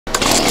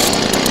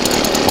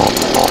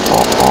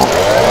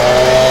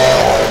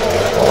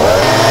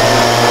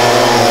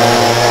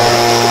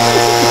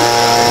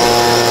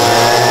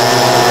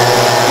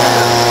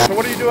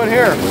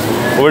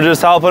We're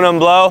just helping them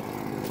blow.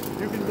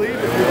 You can leave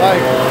if you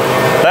like.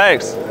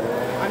 Thanks.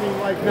 I mean,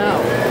 like now.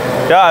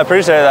 Yeah, I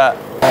appreciate that.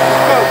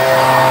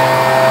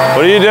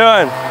 What are you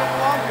doing?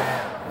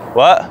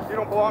 What? You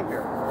don't belong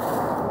here.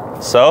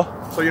 So?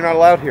 So you're not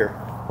allowed here.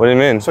 What do you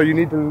mean? So you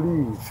need to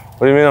leave.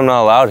 What do you mean I'm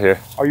not allowed here?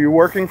 Are you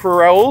working for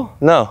Raul?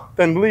 No.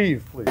 Then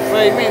leave, please.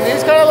 Wait, you mean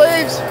these kind of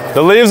leaves?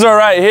 The leaves are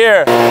right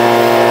here.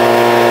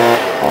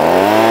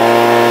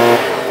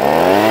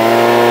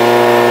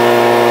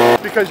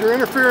 Because you're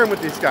interfering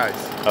with these guys.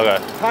 Okay.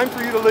 Time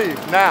for you to leave,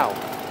 now.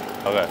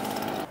 Okay.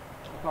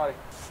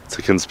 It's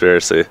a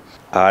conspiracy.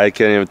 I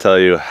can't even tell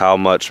you how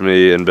much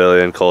me and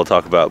Billy and Cole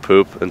talk about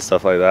poop and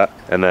stuff like that.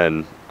 And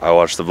then I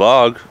watch the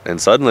vlog and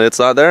suddenly it's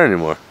not there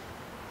anymore.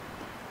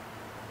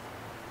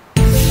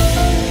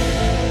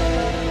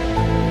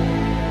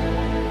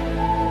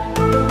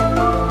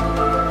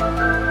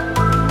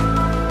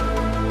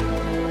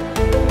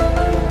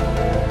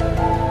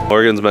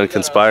 Morgan's been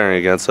conspiring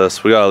against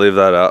us. We gotta leave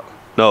that out.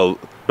 No,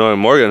 knowing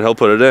Morgan, he'll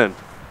put it in.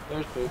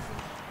 There's poop.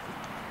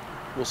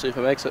 We'll see if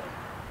it makes it.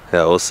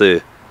 Yeah, we'll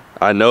see.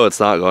 I know it's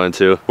not going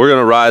to. We're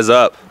gonna rise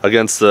up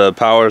against the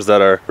powers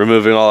that are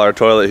removing all our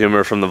toilet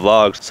humor from the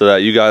vlogs so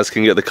that you guys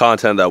can get the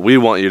content that we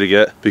want you to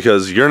get,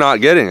 because you're not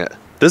getting it.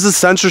 This is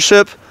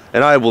censorship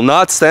and I will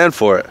not stand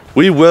for it.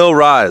 We will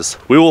rise.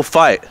 We will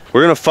fight.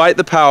 We're gonna fight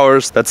the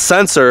powers that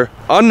censor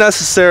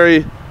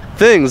unnecessary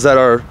things that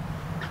are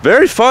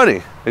very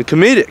funny and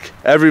comedic.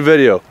 Every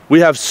video, we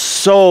have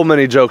so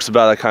many jokes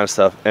about that kind of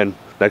stuff, and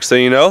next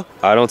thing you know,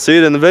 I don't see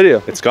it in the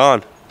video. It's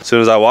gone as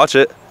soon as I watch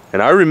it.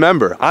 And I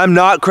remember, I'm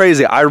not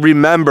crazy. I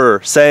remember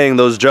saying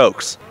those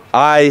jokes.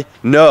 I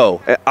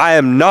know, I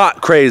am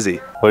not crazy.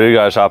 What are you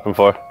guys shopping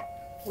for?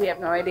 We have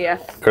no idea.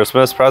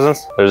 Christmas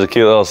presents? There's a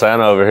cute little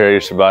Santa over here. You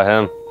should buy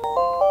him.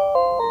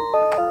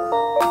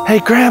 Hey,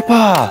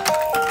 Grandpa.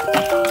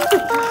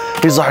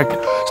 He's like,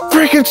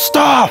 freaking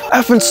stop.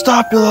 Effing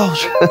stop, you little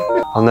shit.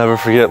 I'll never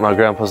forget my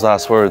grandpa's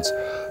last words.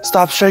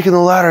 Stop shaking the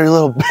ladder, you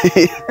little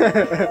bee.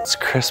 It's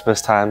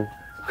Christmas time.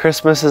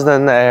 Christmas is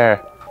in the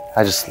air.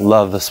 I just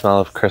love the smell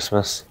of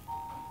Christmas.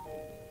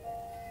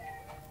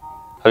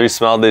 Have you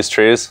smelled these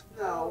trees?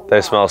 No. They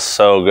smell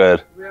so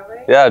good.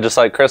 Really? Yeah, just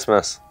like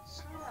Christmas.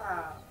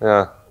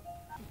 Yeah.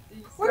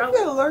 What if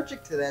you're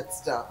allergic to that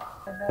stuff?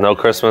 No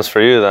Christmas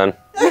for you then.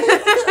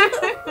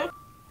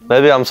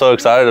 Maybe I'm so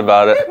excited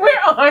about it. We're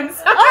on.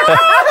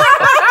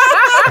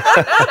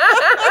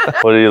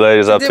 What are you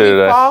ladies up to Did we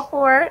today? fall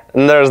for it?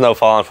 There's no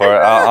falling for it.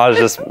 I was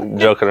just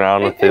joking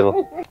around with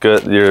people.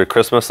 Good. Your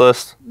Christmas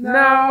list?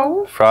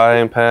 No.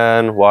 Frying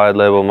pan, wide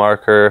label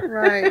marker,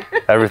 Right,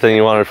 everything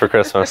you wanted for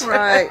Christmas.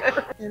 right.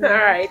 All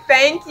right.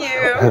 Thank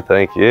you.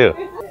 Thank you.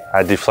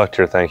 I deflect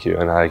your thank you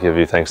and I give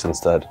you thanks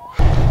instead.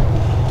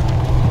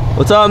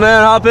 What's up,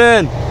 man? Hop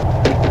in.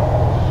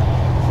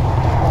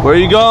 Where are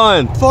you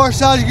going? Far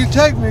side you can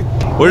take me.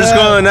 We're just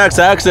going to the next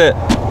exit.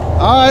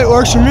 All right,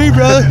 works for me,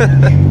 brother.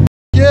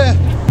 Yeah,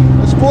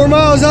 that's 4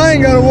 miles I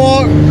ain't gotta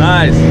walk.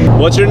 Nice.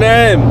 What's your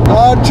name?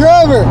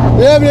 Trevor.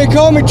 Yeah, but they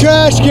call me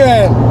Trash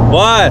Can.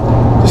 What?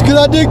 Just 'cause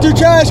I dig through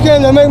trash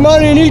cans, I make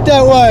money and eat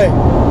that way.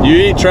 You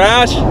eat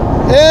trash?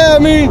 Yeah, I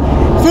mean,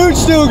 food's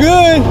still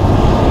good.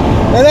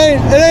 It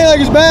ain't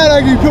like it's bad.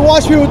 Like you could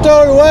watch people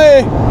throw it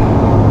away.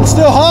 It's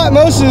still hot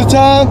most of the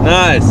time.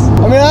 Nice.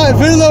 I mean,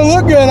 if it don't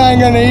look good, I ain't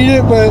gonna eat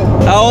it, but...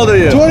 How old are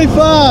you?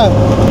 25.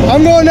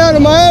 I'm going down to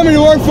Miami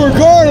to work for a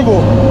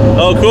carnival.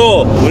 Oh,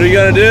 cool. What are you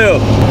gonna do?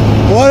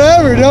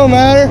 Whatever, it don't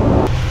matter.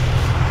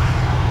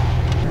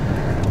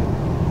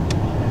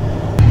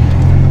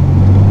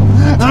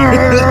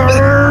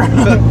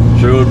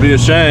 Sure would be a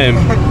shame.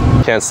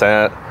 Can't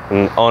stand it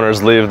when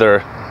owners leave their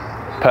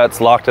pets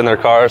locked in their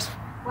cars.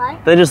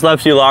 What? They just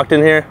left you locked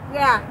in here?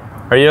 Yeah.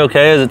 Are you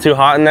okay? Is it too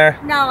hot in there?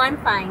 No, I'm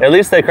fine. At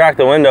least they cracked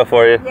the window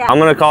for you. Yeah. I'm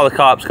gonna call the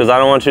cops because I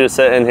don't want you to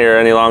sit in here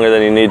any longer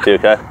than you need to,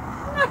 okay?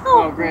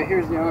 Oh, great.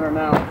 Here's the owner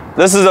now.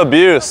 This is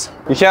abuse.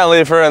 You can't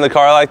leave her in the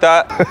car like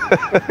that.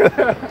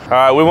 All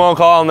right, we won't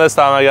call him this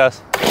time, I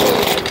guess.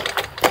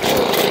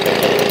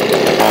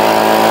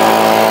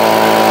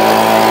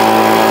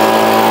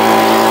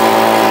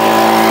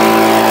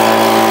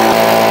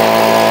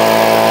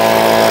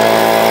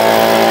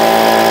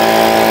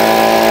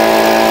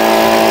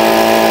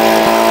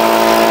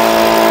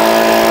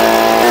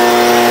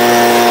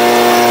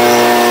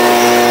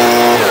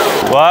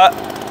 What?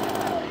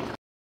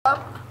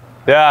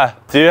 Yeah.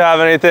 Do you have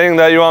anything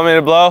that you want me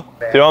to blow?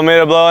 Do you want me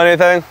to blow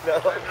anything? No.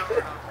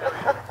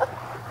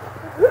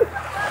 Do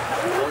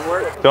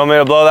you want me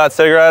to blow that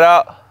cigarette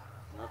out?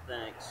 No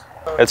thanks.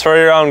 It's for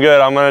your own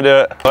good. I'm gonna do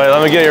it. Wait,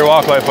 let me get your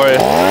walkway for you.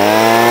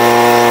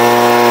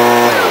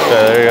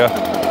 Okay, there you go.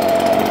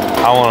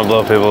 I want to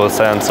blow people with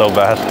sand so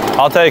bad.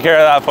 I'll take care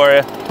of that for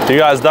you. You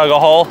guys dug a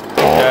hole?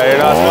 Yeah, you're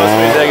not supposed to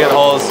be digging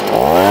holes.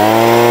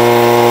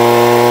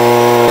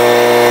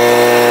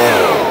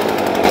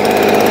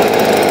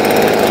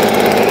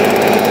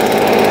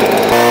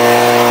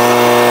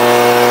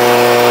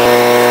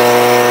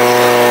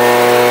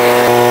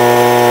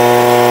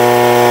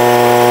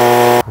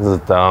 This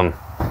is dumb.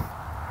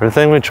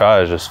 Everything we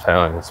try is just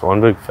failing. It's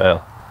one big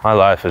fail. My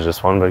life is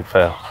just one big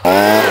fail.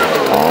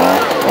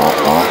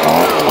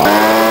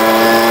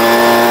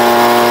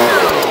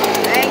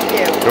 Thank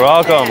you. You're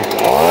welcome.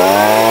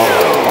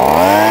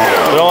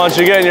 We don't want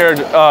you getting your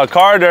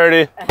car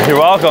dirty. You're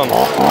welcome.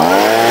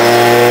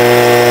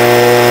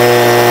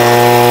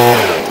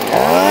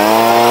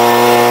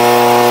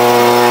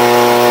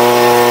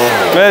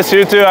 Miss,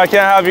 you too. I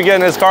can't have you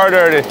getting his car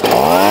dirty. If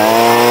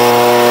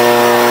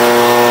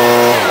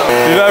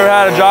you've ever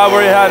had a job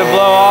where you had to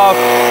blow off,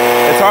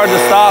 it's hard to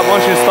stop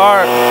once you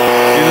start.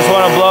 You just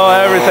want to blow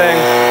everything.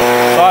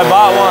 So I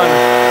bought one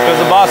because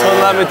the boss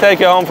wouldn't let me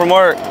take it home from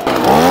work.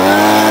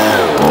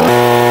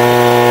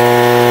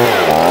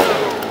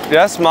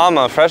 Yes,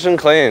 mama, fresh and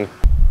clean.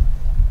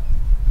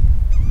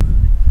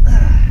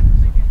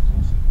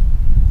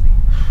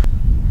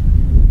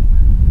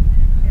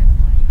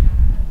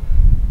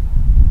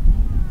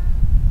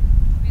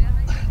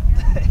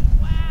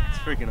 It's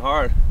freaking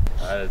hard.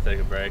 I had to take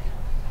a break.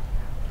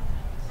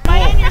 Am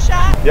I in your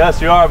shot?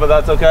 Yes, you are, but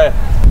that's okay.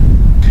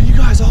 Can you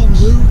guys all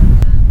move?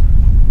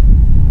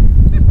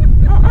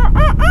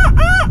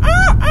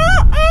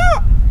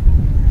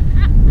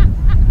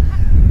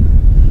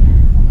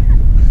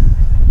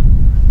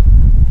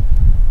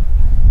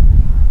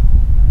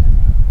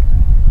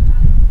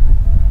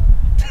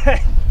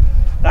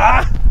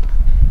 Ah!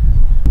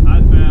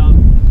 I failed.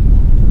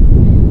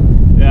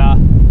 Yeah.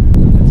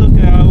 It's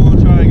okay, I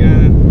won't try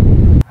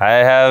again. I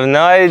have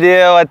no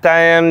idea what I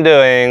am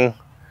doing.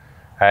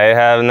 I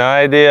have no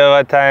idea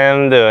what I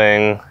am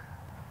doing.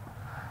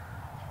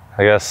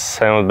 I guess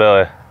same with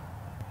Billy.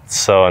 It's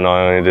so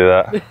annoying when you do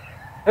that.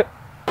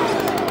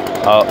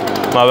 Oh,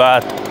 my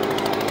bad.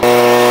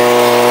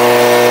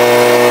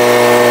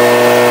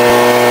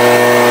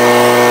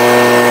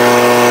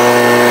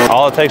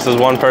 All it takes is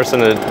one person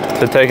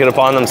to take it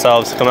upon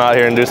themselves to come out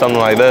here and do something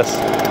like this.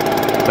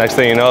 Next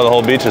thing you know, the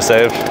whole beach is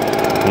saved.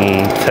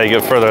 And take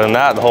it further than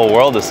that, the whole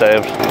world is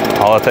saved.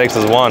 All it takes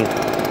is one.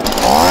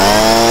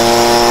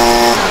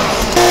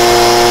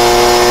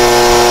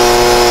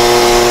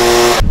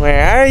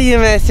 Where are you,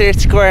 Mr.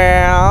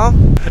 Squirrel?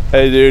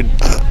 Hey dude,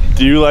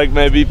 do you like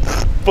maybe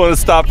want to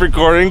stop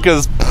recording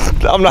because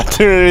I'm not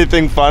doing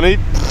anything funny?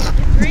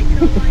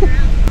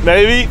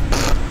 Maybe?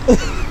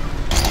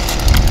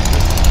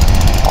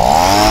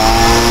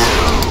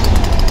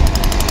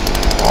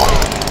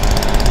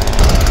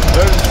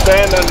 There's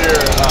sand under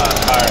your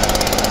tire.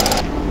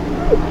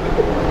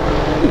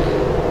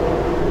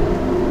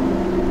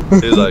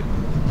 He's like,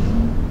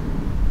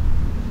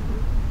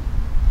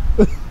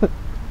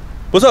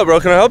 what's up, bro?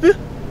 Can I help you?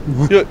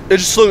 It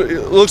just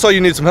looks like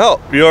you need some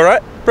help. You all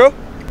right, bro?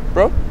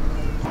 Bro?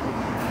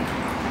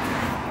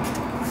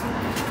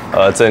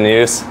 Oh, it's in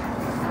use?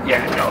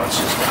 Yeah, no, it's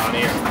just down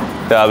here.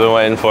 Yeah, I've been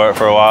waiting for it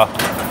for a while.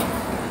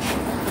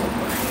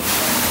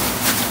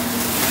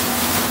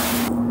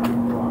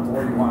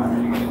 Where do you want?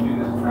 Are you going to do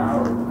this now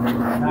or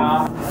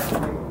now?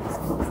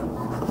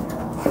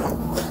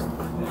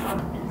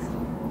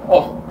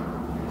 Oh,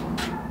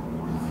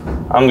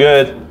 I'm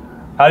good.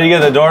 How do you get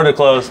the door to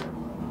close?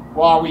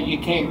 well, you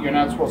can't. You're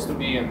not supposed to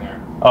be in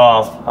there.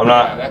 Oh, I'm Yeah,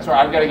 not. that's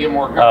right. I've got to get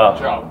more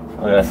coverage out.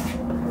 Okay.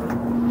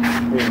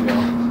 Here you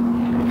go.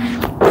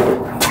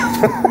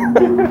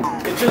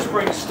 It just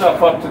brings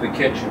stuff up to the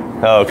kitchen.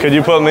 Oh, could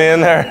you put me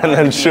in there and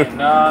then shoot?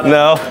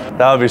 No?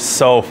 That would be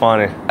so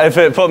funny. If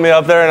it put me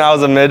up there and I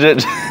was a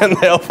midget and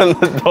they opened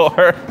the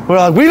door. We're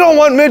like, we don't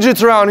want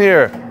midgets around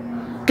here.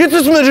 Get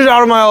this midget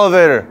out of my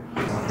elevator.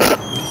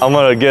 I'm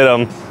gonna get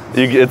him.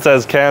 It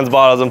says cans,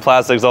 bottles, and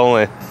plastics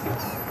only.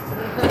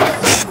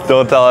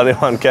 Don't tell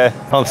anyone, okay?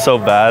 I'm so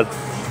bad.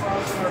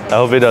 I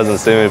hope he doesn't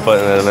see me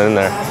putting them in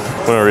there.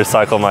 I'm gonna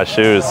recycle my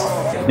shoes.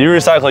 You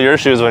recycle your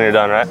shoes when you're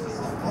done, right?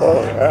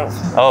 Oh,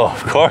 yeah. Oh,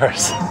 of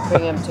course.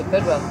 Bring him to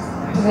Goodwill.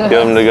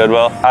 Give them to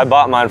Goodwill. I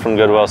bought mine from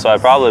Goodwill, so I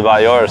probably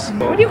bought yours.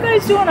 What are you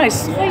guys doing? I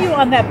saw you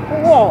on that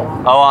pole.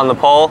 Oh, on the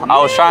pole? Yes. I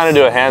was trying to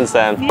do a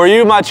handstand. Were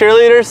you my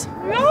cheerleaders?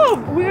 No,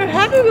 we were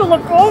having to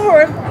look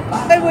over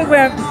and we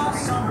went,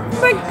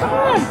 oh my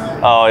God.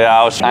 Oh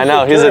yeah, I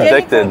know, he's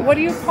addicted. What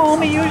do you call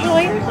me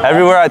usually?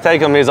 Everywhere I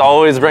take him, he's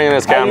always bringing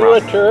his camera. Are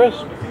you a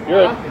tourist?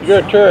 You're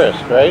a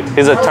tourist, right?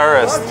 He's a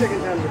tourist.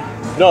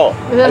 No,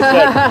 I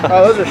said,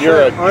 Oh, those are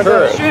you're a shrimp.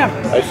 tourist. Shrimp.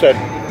 I said,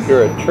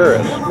 you're a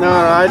tourist. No,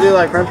 I do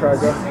like french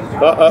fries, though.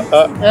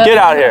 Get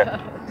out here.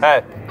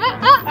 Hey.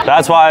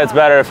 That's why it's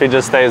better if he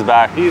just stays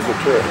back. He's a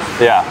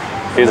tourist.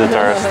 Yeah, he's a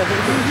tourist.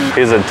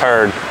 He's a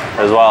turd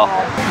as well.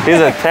 He's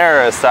a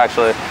terrorist,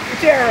 actually.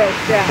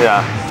 Terrorist, yeah.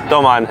 Yeah,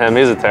 don't mind him,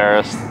 he's a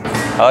terrorist.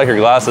 I like your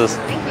glasses.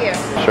 Thank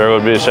you. Sure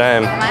would be a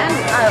shame. Am I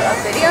on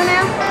a video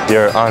now?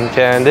 You're on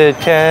candid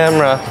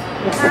camera,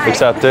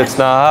 except it's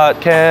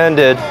not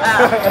candid.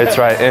 It's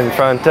right in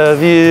front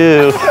of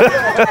you.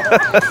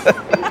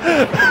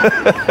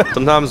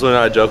 Sometimes when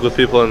I joke with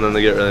people and then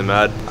they get really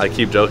mad, I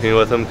keep joking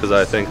with them because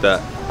I think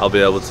that I'll be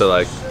able to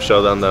like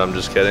show them that I'm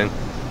just kidding,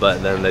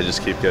 but then they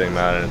just keep getting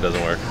mad and it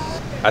doesn't work.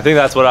 I think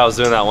that's what I was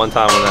doing that one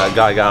time when that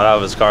guy got out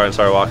of his car and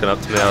started walking up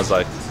to me. I was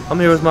like, I'm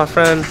here with my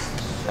friend.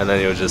 And then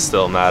he was just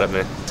still mad at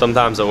me.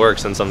 Sometimes it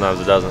works and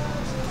sometimes it doesn't.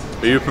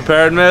 Are you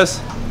prepared, miss?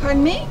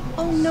 Pardon me?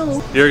 Oh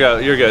no. You're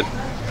good.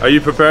 Are you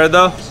prepared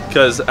though?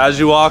 Because as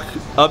you walk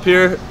up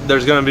here,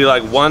 there's gonna be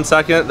like 1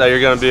 second that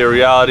you're gonna be a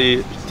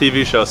reality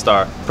TV show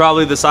star.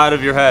 Probably the side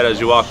of your head as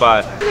you walk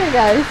by. Hey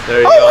guys. There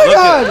you go. Oh my Look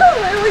God!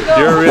 There we go.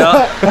 You're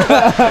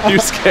real. You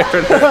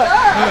scared her.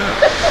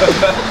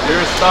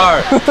 You're a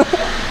star.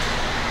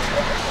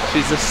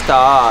 She's a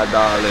star,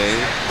 darling.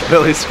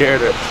 Billy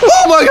scared her.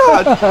 Oh my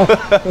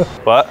God!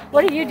 What?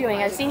 What are you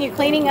doing? I've seen you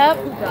cleaning up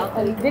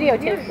and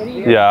videotape. What are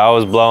you doing? Yeah, I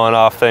was blowing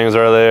off things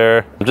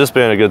earlier. I'm just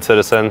being a good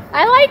citizen.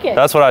 I like it.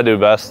 That's what I do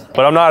best.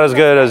 But I'm not as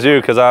good as you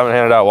because I haven't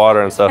handed out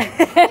water and stuff.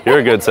 You're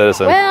a good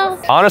citizen.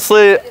 Well,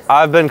 honestly,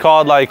 I've been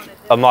called like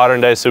a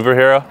modern day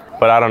superhero,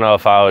 but I don't know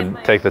if I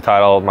would take the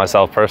title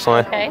myself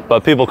personally. Okay.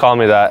 But people call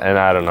me that and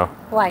I don't know.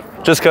 why?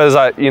 Just because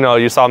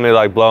you saw me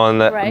like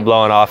blowing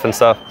off and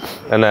stuff.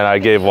 And then I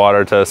gave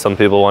water to some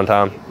people one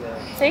time.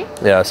 See?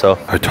 Yeah, so.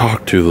 I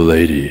talked to the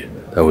lady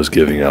that was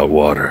giving out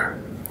water,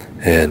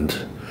 and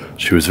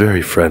she was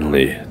very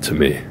friendly to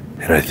me.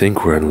 And I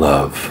think we're in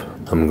love.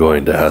 I'm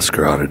going to ask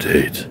her on a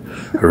date.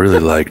 I really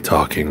like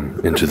talking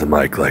into the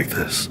mic like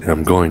this, and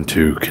I'm going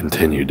to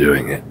continue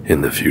doing it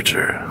in the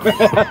future.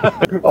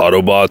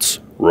 Autobots,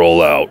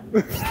 roll out.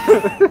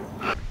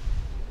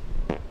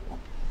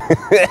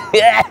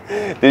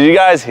 Did you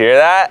guys hear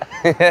that?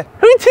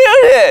 Who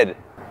tooted?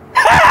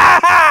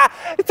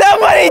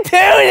 Somebody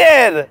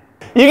tooted!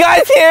 You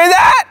guys hear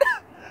that?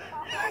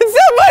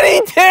 Somebody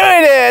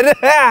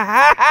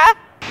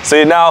tooted!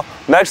 See, now,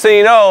 next thing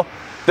you know,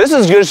 this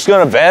is just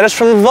gonna vanish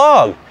from the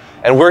vlog.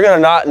 And we're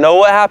gonna not know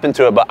what happened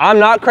to it, but I'm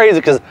not crazy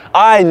because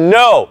I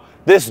know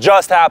this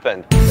just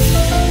happened.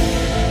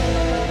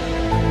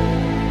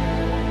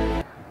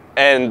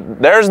 And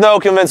there's no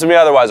convincing me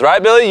otherwise,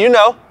 right, Billy? You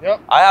know.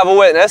 Yep. I have a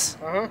witness.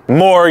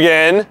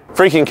 Morgan.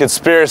 Freaking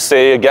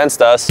conspiracy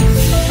against us.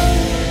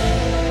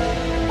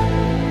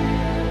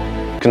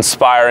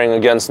 Conspiring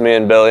against me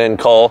and Billy and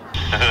Cole. Come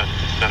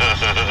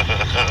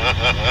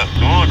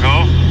on,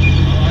 Cole.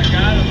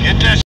 Get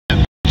that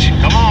shit.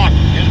 Come on.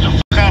 Get the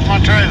fuck off my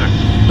trailer.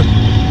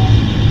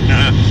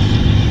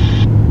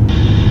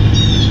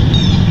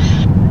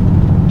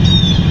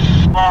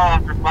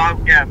 The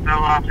bobcat fell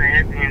off and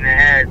hit me in the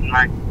head and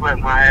like split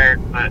my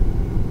head, but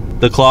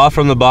The claw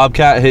from the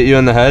bobcat hit you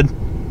in the head?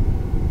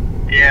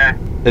 yeah,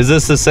 Is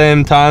this the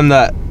same time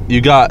that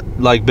you got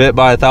like bit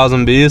by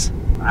 1,000 bees?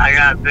 I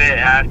got bit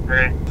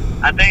after.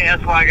 I think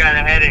that's why I got a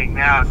headache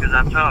now because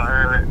I felt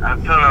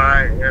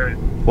alright earlier.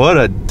 What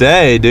a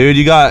day, dude.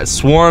 You got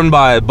swarmed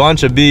by a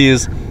bunch of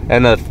bees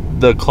and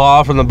the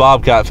claw from the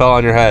bobcat fell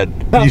on your head.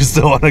 You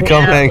still want to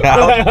come hang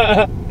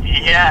out?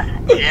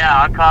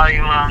 Yeah, I'll call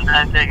you when I'm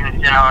done taking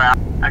a shower.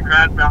 I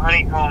grabbed the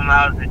honeycomb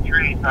out of the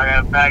tree, so I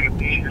got a bag of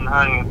bees and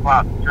honey and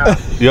pop the truck.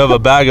 You have a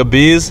bag of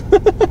bees?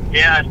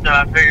 Yeah, so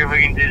I figured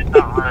we can do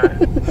something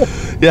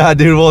with it. Yeah,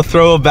 dude, we'll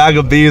throw a bag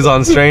of bees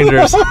on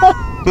strangers.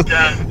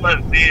 Just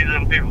put bees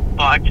in people's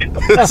pockets.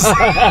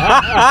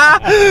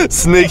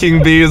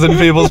 Sneaking bees in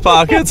people's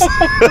pockets.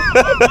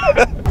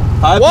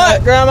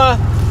 What, Grandma?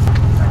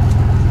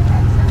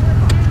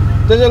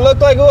 Does it look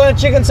like we want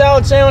a chicken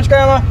salad sandwich,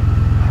 Grandma?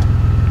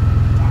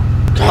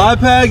 Hi,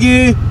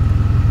 Peggy.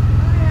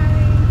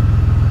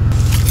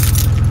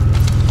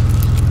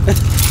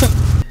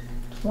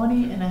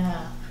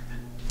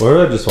 Where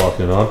did I just walk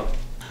in on?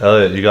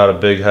 Elliot, you got a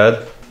big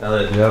head?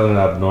 Elliot, you have an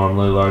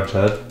abnormally large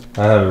head?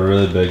 I had a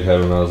really big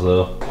head when I was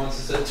little.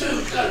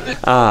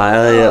 Ah,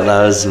 Elliot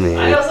loves me.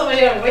 I know somebody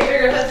had a way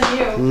bigger head than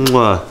you.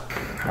 Mwah.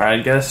 I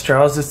guess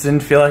Charles just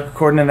didn't feel like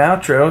recording an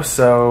outro,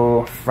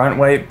 so front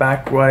wipe,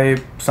 back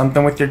wipe,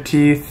 something with your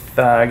teeth.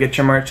 Get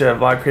your merch at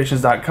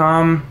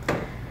vlogcreations.com.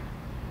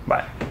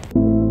 Bye.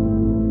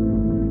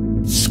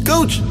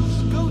 Scooch.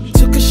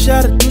 Took a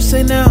shot at Douce,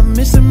 now I'm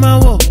missing my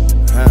walk.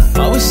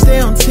 Always stay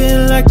on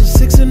 10 like the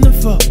 6 in the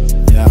 4.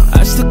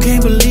 I still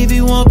can't believe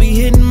he won't be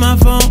hitting my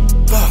phone.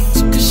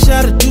 Took a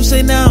shot at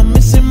Douce, now I'm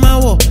missing my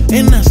walk.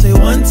 And I say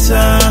one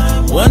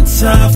time.